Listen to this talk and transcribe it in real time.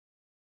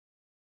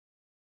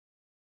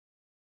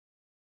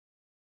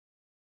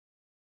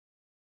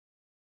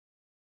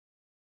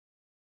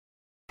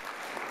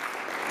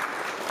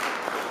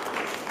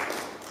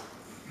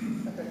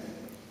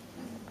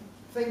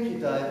Thank you,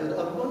 David.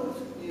 I want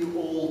you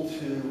all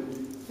to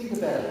think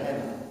about a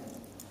hammer.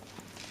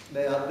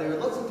 Now, there are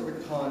lots of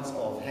different kinds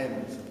of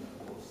hammers,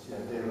 of course. You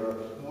know, there are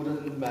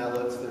wooden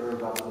mallets, there are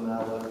rubber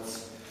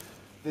mallets,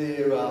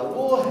 there are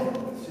war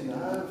hammers, you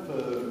know,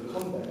 for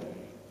combat.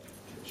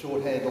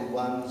 Short-handled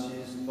ones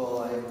used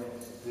by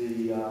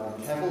the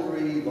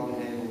cavalry,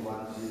 long-handled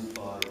ones used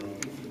by the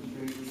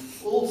infantry.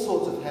 All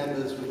sorts of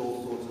hammers with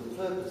all sorts of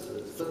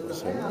purposes. But the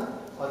hammer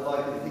I'd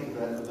like you to think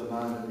about at the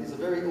moment is a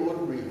very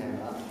ordinary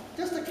hammer,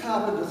 just a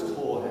carpenter's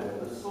claw hammer,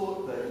 the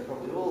sort that you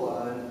probably all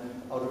own.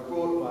 I would have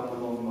brought one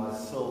along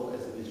myself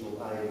as a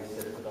visual aid,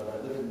 except that I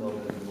don't live in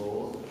Melbourne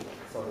anymore,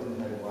 so I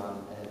didn't have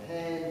one at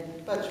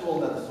hand. But you all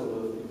know the sort of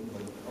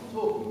implement I'm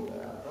talking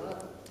about,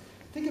 right?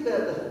 Think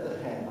about the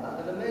hammer,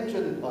 and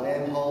imagine I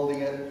am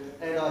holding it,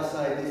 and I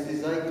say this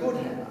is a good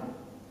hammer.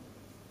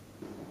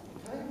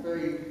 Okay,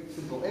 very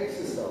simple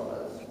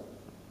exercise.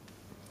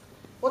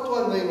 What do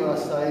I mean when I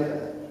say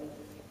that?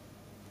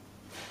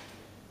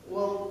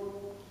 Well,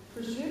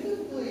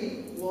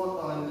 presumably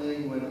what I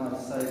mean when I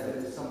say that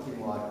is something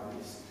like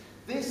this.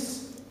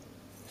 This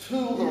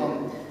tool that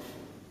I'm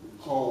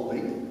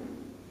holding,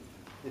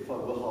 if I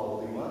were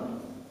holding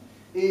one,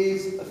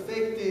 is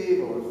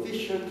effective or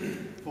efficient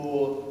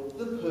for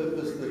the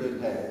purpose that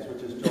it has,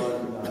 which is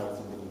driving nails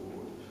into the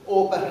wood.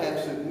 Or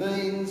perhaps it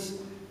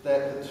means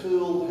that the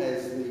tool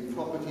has the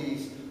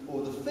properties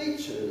or the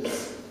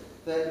features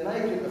that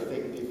make it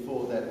effective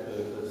for that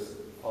purpose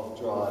of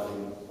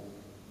driving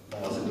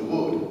nails into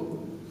wood.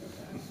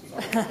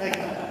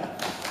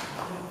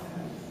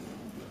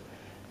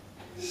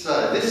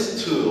 So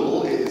this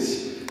tool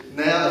is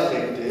now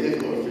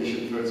effective or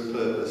efficient for its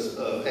purpose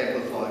of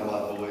amplifying my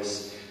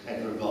voice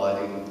and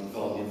providing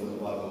volume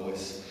of my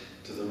voice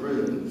to the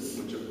room,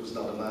 which it was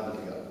not a moment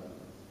ago.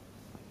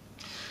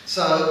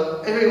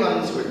 So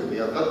everyone's with me.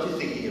 I've got you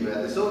thinking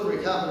about this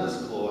ordinary carpenter's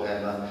claw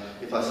hammer.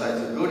 If I say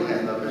it's a good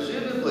hammer,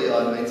 presumably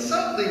I mean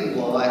something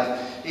like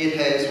it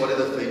has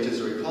whatever features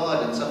are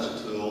required in such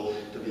a tool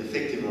to be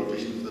effective or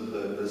efficient for the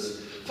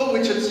purpose for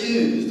which it's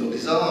used or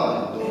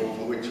designed, or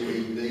for which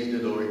we need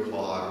it or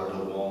require it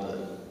or want it.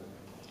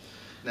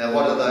 Now,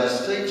 what are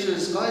those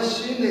features? I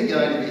assume they're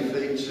going to be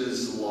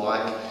features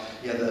like,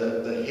 you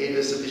know, the head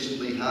is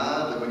sufficiently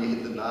hard that when you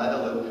hit the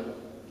nail, it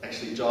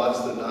actually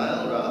drives the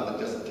nail rather than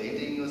just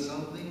denting or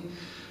something.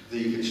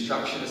 The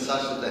construction is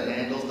such that the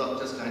handle's not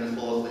just going to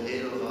fall off the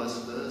head or vice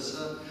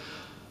versa.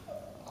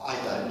 I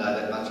don't know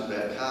that much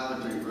about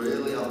carpentry,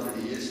 really. I'm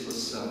pretty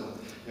useless.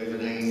 Even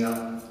hanging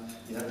up,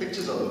 you know,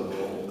 pictures on the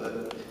wall.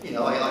 But, you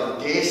know, I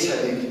guess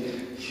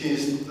having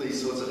used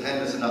these sorts of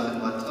hammers enough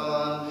in my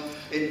time,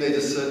 it needs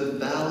a certain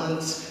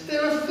balance.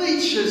 There are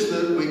features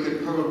that we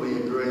could probably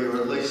agree,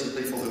 or at least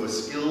people who are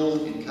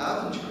skilled in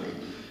carpentry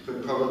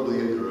could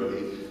probably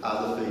agree,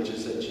 are the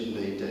features that you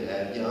need to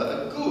have, you know,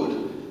 a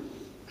good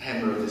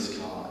hammer of this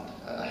kind.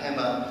 A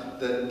hammer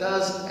that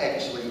does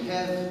actually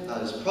have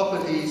those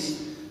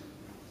properties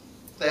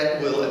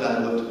that will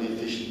enable it to be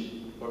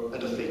efficient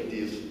and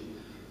effective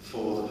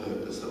for the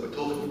purpose that we're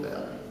talking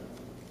about.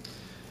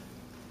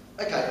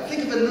 Okay,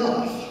 think of a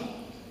knife.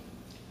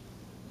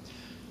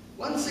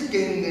 Once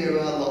again, there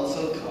are lots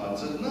of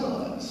kinds of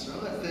knives,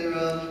 right? There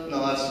are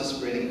knives for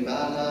spreading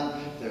butter,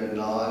 there are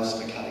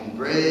knives for cutting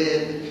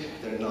bread,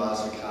 there are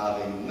knives for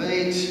carving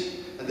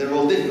meat, and they're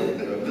all different.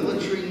 There are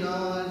military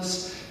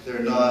knives, there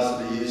are knives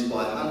that are used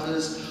by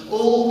hunters,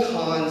 all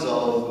kinds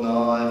of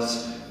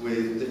knives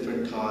with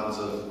different kinds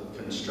of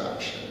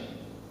construction.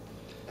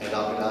 And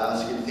I could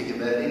ask you to think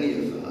about any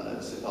of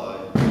those if I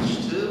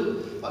wish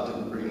to. I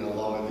didn't bring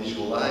along a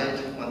visual aid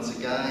once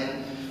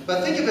again.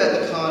 But think about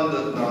the kind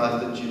of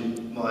knife that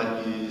you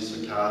might use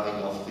for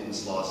carving off thin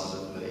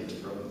slices of meat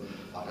from,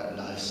 I don't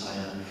know, say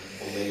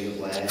a leg of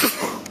lamb or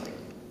something.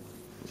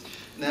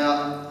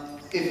 Now,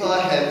 if I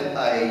have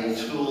a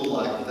tool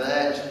like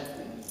that,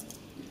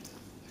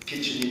 a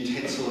kitchen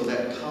utensil of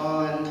that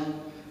kind,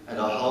 and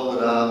I hold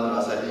it up and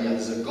I say, yeah,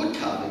 this is a good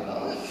carving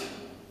knife,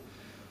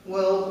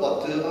 well,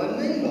 what do I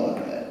mean by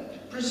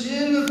that?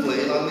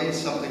 Presumably, I mean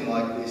something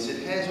like this.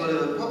 It has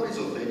whatever properties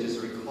or features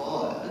are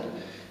required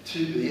to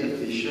be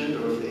efficient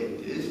or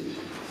effective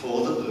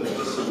for the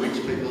purpose for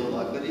which people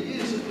are likely to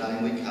use it,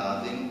 namely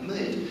carving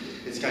meat.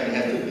 It's going to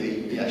have to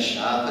be, you know,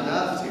 sharp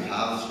enough to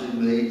carve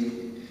through meat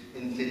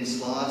in thin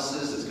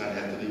slices. It's going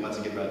to have to be, once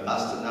again,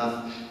 robust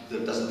enough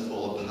that it doesn't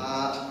fall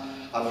apart.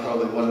 I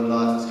probably want a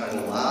knife that's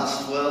going to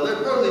last well. There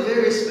are probably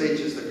various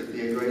features that could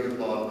be agreed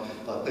upon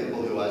by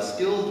people who are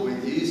skilled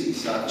with using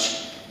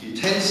such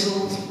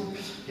utensils.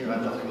 Here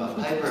I'm dropping my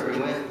paper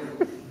everywhere.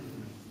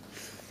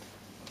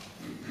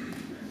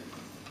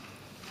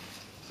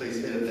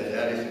 Please edit that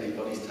out if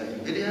anybody's taking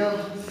video.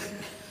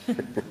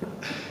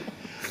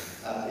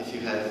 If you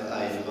have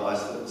a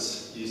device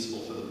that's useful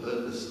for the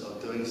purpose of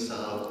doing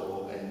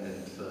so,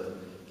 and for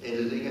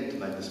editing it to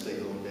make the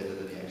speaker look better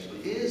than he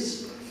actually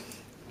is.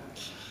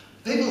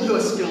 People who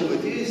are skilled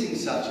with using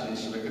such an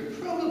instrument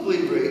could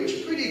probably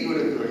reach pretty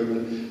good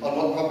agreement on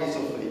what properties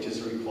or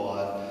features are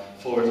required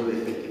for it to be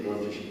effective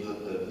or efficient for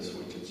the purpose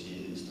for which it's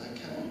used,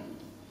 okay?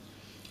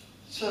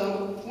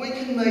 So we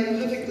can make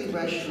perfectly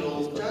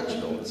rational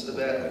judgments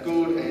about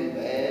good and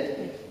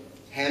bad,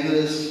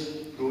 hammers,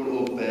 good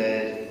or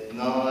bad,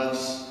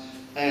 knives,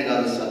 and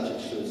other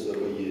substitutes that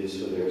we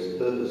use for various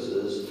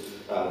purposes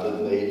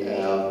that meet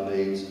our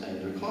needs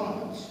and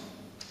requirements.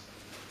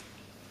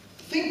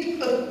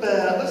 Think about,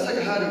 let's take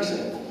a hard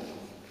example.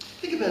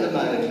 Think about a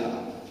motor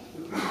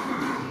car.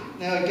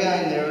 Now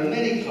again, there are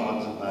many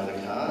kinds of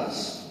motor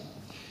cars.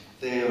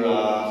 There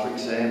are, for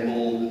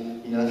example,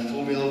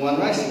 Formula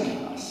One racing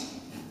cars.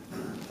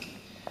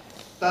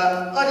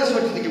 But I just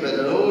want to think about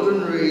an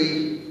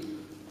ordinary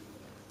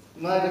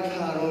motor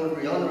car, an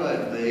ordinary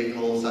on-road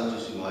vehicle, such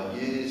as you might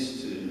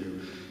use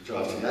to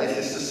drive to the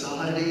Atheist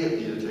Society at the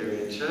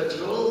Unitarian Church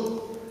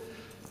Hall.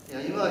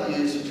 You might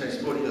use for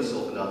transporting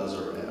yourself and others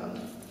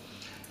around.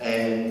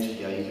 And you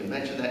can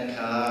imagine that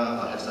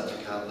car. I have such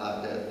a car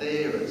parked out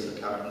there. It's a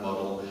current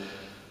model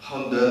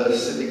Honda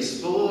Civic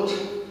Sport.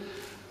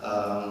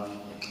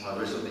 I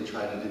recently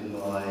traded in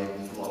my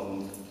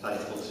long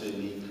faithful to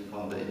me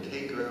Honda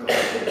Integra.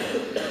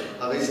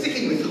 I've been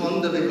sticking with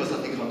Honda because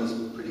I think Honda's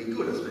pretty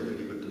good. It's been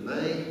pretty good to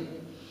me.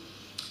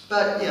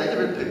 But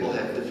different people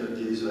have different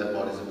views about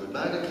what is a good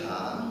motor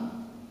car.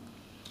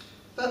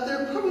 But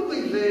there are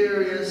probably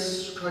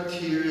various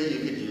criteria you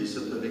could use,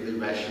 some perfectly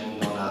rational,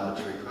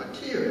 non-arbitrary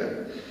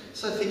criteria.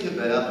 So think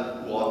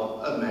about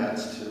what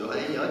amounts to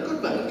a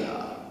good motor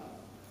car.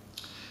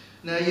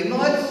 Now you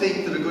might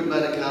think that a good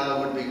motor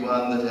car would be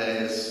one that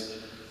has,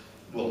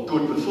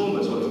 good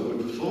performance, whatever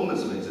good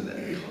performance means in that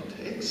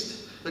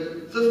context,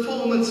 but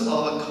performance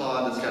of a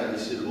kind that's going to be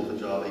suitable for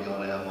driving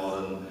on our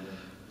modern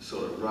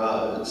sort of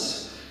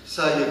roads.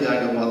 So you're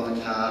going to want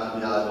the car to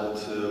be able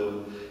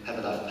to have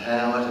enough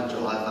power to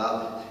drive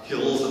up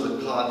hills of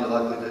the kind you're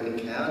likely to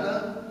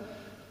encounter,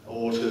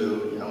 or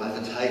to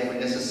overtake when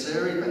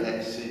necessary,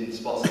 perhaps in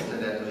spots that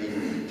turn out to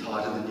be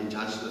tighter than you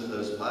touched in the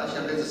first place.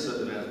 There's a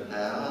certain amount of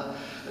power.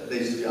 It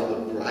needs to be able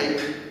to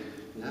brake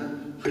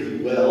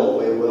pretty well,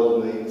 where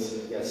well means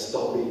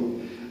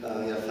stopping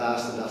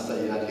fast enough so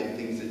you don't hit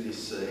things that you've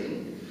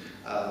seen.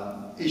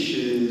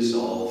 Issues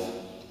of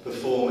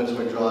performance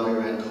when driving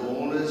around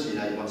corners, you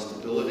want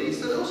stability.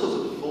 So there are all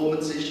sorts of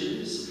performance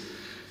issues.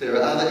 There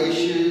are other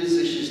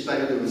issues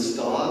maybe to do with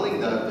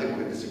styling, though people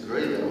can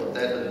disagree about what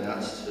that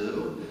amounts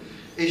to.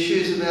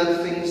 Issues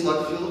about things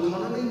like fuel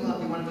economy might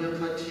be one of your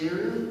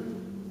criteria.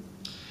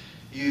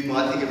 You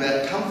might think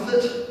about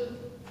comfort.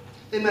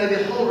 There may be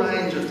a whole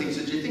range of things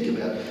that you think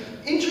about.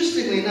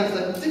 Interestingly enough,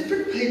 that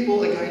different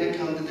people are going to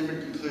come to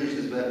different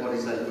conclusions about what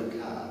is a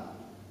good car.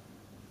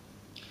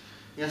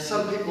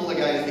 Some people are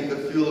going to think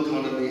that fuel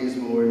economy is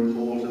more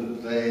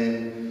important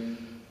than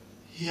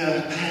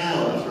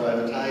power for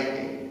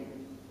overtaking.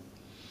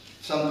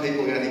 Some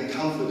people are going to think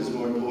comfort is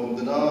more important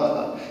than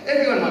either.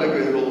 Everyone might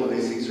agree that all of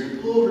these things are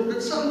important,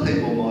 but some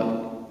people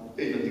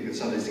might even think that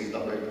some of these things are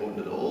not very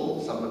important at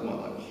all. Some people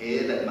might not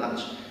care that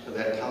much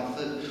about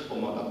comfort,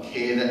 or might not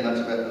care that much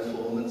about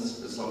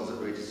performance, as long as it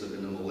reaches a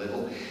minimal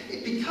level.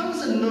 It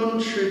becomes a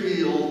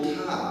non-trivial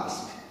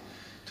task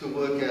to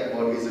work out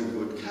what is a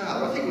good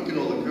car. I think we can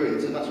all agree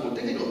it's a much more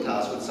difficult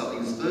task with something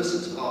as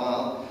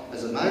versatile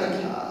as a motor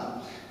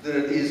car than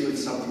it is with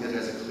something that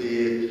has a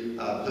clear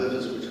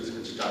purpose which is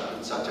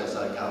constructed, such as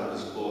a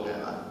carpenter's claw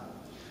hammer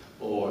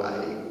or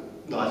a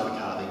knife for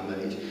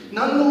carving meat.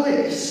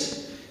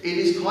 Nonetheless, it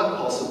is quite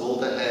possible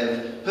to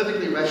have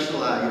perfectly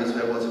rational arguments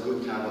about what's a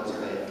good car and what's a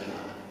bad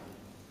car.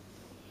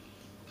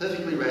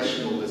 Perfectly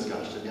rational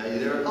discussion.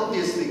 There are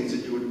obvious things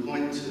that you would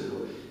point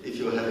to if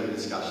you were having a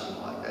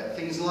discussion like that.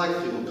 Things like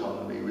fuel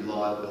economy,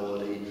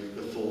 reliability,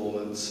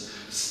 performance,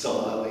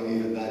 styling,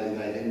 even though there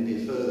may then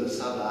be a further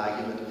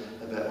sub-argument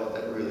about what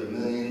that really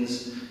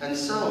means, and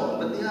so on.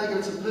 But the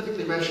arguments are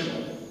perfectly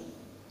rational.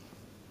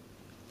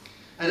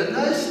 And at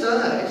no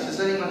stage does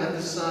anyone have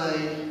to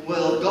say,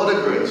 well, God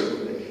agrees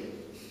with me,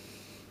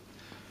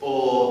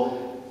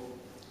 or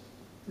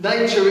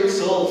nature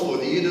itself or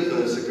the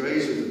universe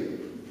agrees with me.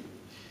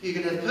 You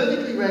can have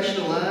perfectly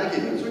rational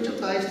arguments which are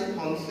based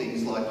upon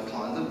things like the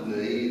kind of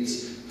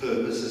needs,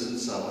 purposes and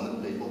so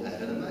on that people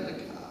have in a motor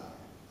car.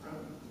 Right?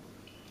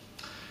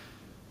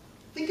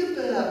 Think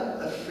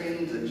about a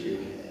friend that you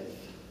have.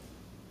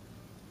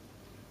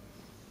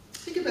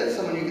 Think about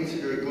someone you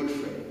consider a good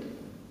friend.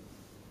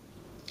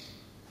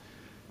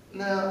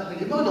 Now,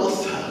 you might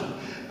also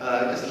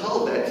just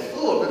hold that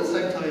thought, but at the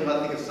same time you might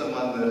think of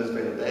someone that has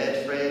been a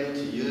bad friend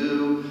to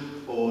you,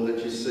 or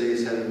that you see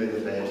as having been a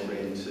bad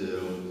friend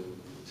to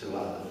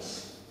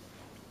others.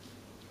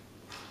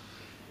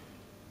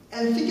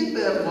 And think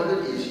about what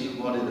it is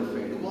you want in a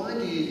friend. Why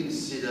do you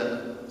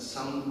consider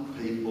some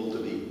people to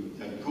be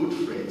good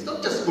friends?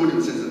 Not just good in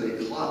the sense that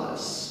they're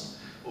close,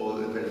 or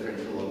they've been a friend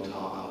for a long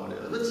time, or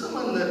whatever, but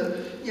someone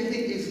that you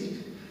think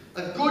is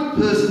a good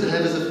person to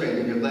have as a friend,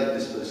 and you're glad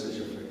this person is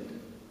your friend.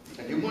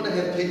 And you want to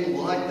have people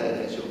like that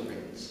as your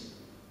friends.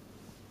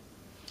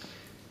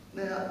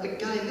 Now,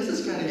 again, this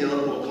is going to be a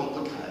lot more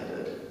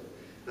complicated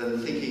than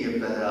thinking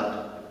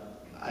about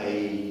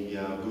a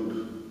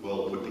good,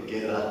 well put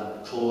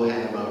together claw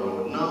hammer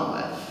or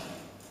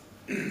knife.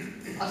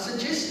 I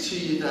suggest to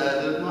you, though,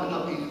 that it might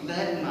not be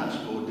that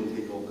much more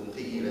difficult than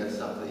thinking about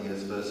something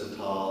as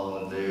versatile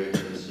and varied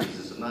as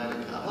Jesus' a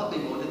motor car. It might be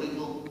more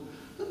difficult,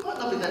 but it might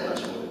not be that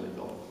much more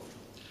difficult.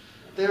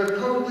 There are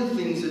probably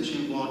things that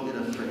you want in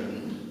a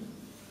friend.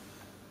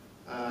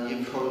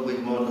 You probably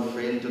want a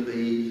friend to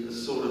be the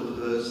sort of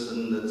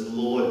person that's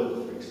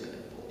loyal, for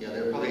example. Yeah,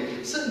 there are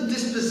probably certain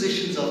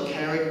dispositions of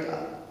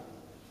character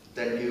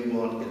that you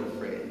want in a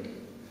friend.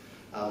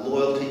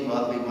 Loyalty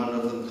might be one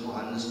of them,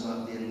 kindness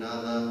might be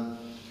another.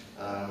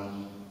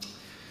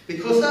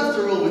 Because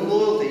after all, with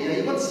loyalty,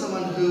 you want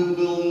someone who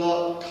will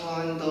not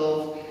kind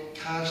of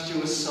cast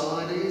you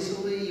aside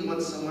easily. You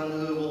want someone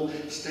who will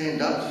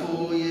stand up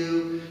for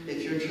you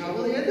if you're in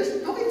trouble. Yeah,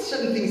 there's probably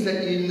certain things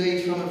that you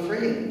need from a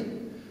friend.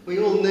 We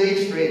all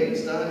need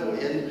friends, don't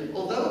we? And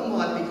although it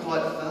might be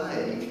quite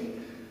vague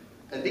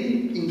and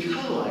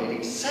inchoate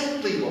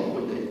exactly what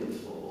we need them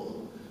for,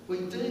 we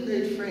do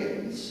need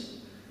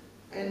friends.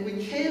 And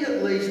we can,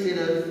 at least in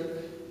a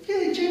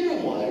fairly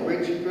general way,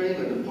 reach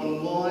agreement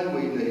upon why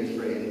we need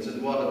friends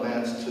and what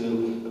amounts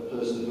to a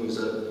person who's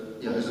a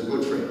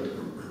good friend.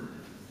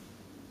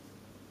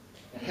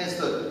 It has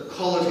the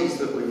qualities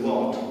that we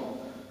want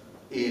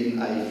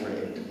in a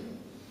friend.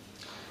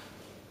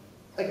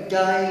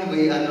 Again,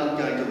 we are not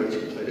going to reach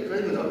complete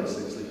agreement on this.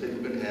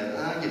 People can have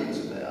arguments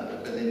about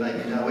it, but there may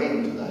be no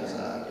end to those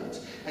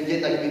arguments. And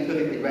yet they can be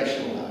perfectly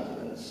rational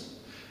arguments.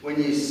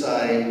 When you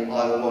say,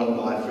 I want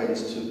my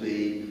friends to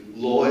be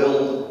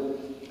loyal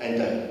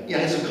and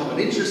have some common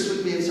interests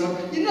with me and so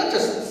on, you're not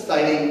just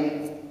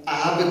stating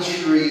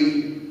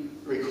arbitrary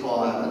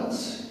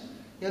requirements.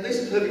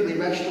 These are perfectly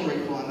rational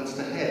requirements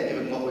to have,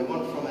 given what we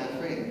want from our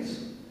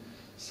friends.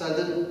 So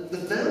the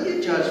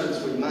value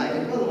judgments we make,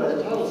 and by the way,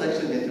 the title's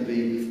actually meant to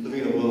be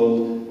living in a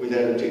world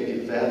without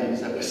objective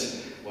values. That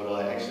was what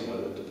I actually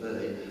wanted it to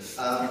be.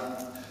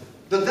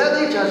 The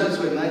value judgments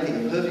we're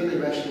making are perfectly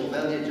rational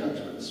value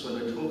judgments when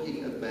we're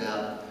talking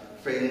about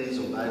friends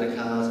or motor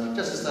cars,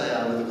 just as they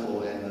are with the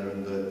claw hammer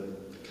and the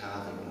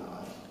carving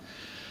knife.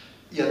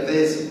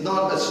 There's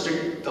not a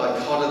strict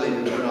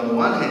dichotomy between, on the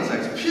one hand,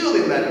 saying it's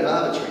purely a matter of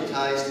arbitrary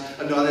taste,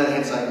 and on the other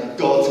hand, saying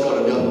God's got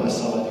to be on my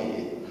side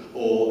here,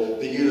 or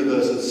the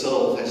universe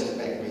itself has to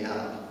back me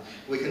up.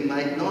 We can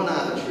make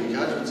non-arbitrary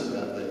judgments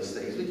about these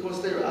things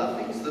because there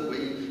are things that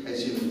we,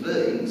 as human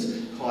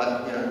beings,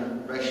 quite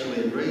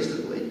rationally and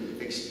reasonably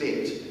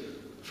expect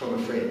from a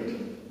friend.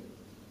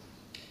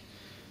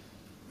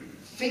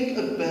 Think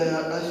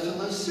about a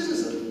fellow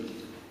citizen.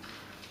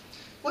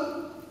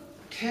 What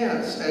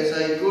counts as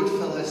a good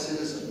fellow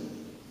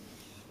citizen?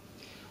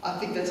 I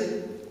think that's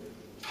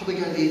probably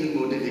going to be even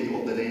more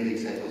difficult than any of the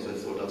examples we've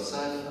thought of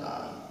so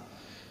far.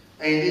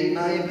 And it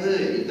may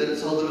be that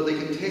it's ultimately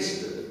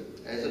contested,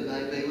 as it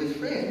may be with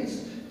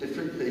friends.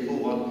 Different people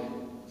want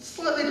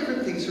slightly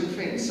different things from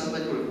friends. Some may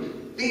put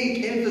a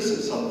big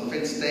emphasis on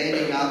friends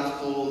standing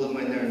up for them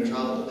when they're in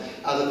trouble.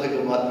 Other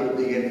people might put a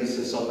big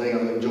emphasis on being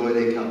able to enjoy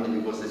their company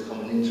because there's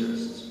common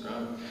interests,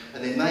 right?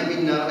 And there may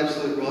be no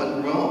absolute right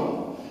and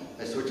wrong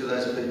as to which of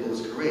those people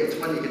is correct.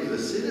 When you get to the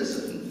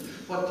citizen,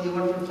 what do you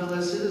want from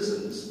fellow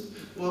citizens?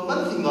 Well,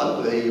 one thing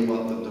might be you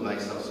want them to make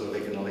some sort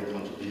of economic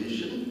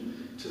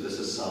contribution to the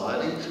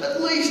society,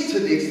 at least to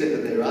the extent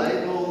that they're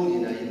able.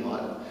 You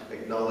might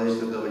acknowledge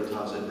that there'll be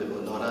times when people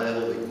are not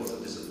able because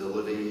of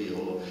disability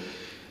or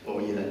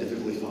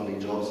difficulty finding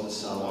jobs and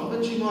so on.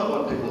 But you might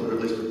want people who are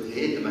at least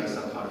prepared to make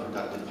some kind of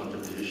productive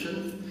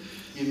contribution.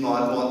 You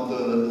might want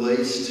them at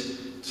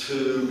least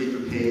to be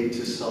prepared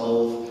to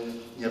solve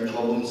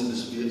problems and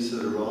disputes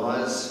that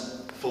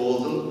arise for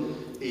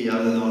them in a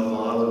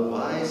non-violent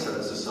way, so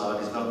that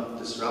society is not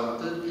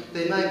disrupted.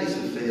 There may be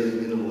some fairly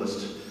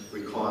minimalist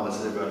requirements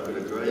that everyone could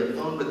agree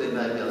upon, but there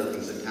may be other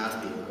things that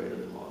can't be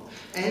agreed upon.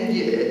 And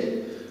yet,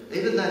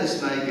 even though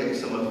this may get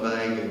somewhat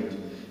vague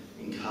and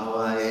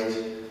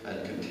inchoate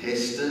and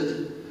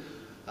contested,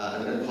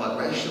 and quite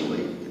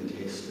rationally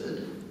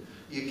contested,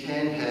 you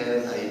can have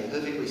a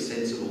perfectly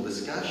sensible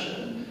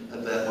discussion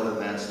about what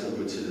amounts to a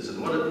good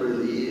citizen, what it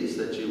really is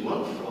that you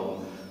want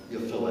from your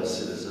fellow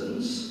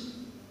citizens,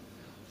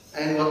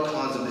 and what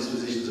kinds of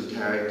dispositions of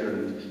character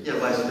and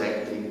ways of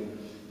acting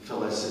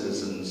fellow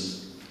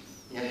citizens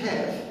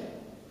have.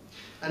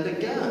 And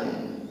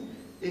again,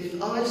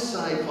 if I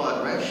say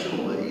quite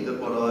rationally that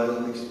what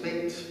I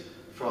expect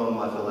from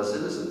my fellow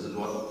citizens and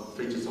what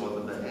features I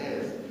want them to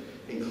have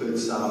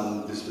includes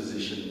some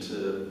disposition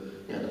to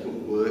put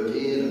work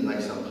in and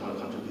make some kind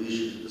of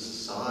contribution to the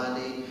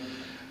society,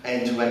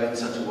 and to act in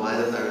such a way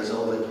that they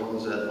resolve their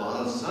problems without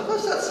violence. So if I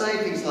start saying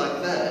things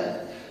like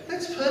that,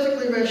 that's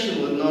perfectly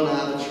rational and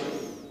non-arbitrary.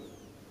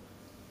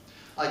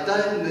 I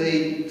don't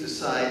need to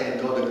say,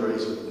 and God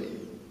agrees with me,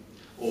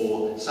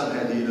 or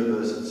somehow the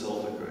universe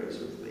itself agrees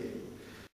with me.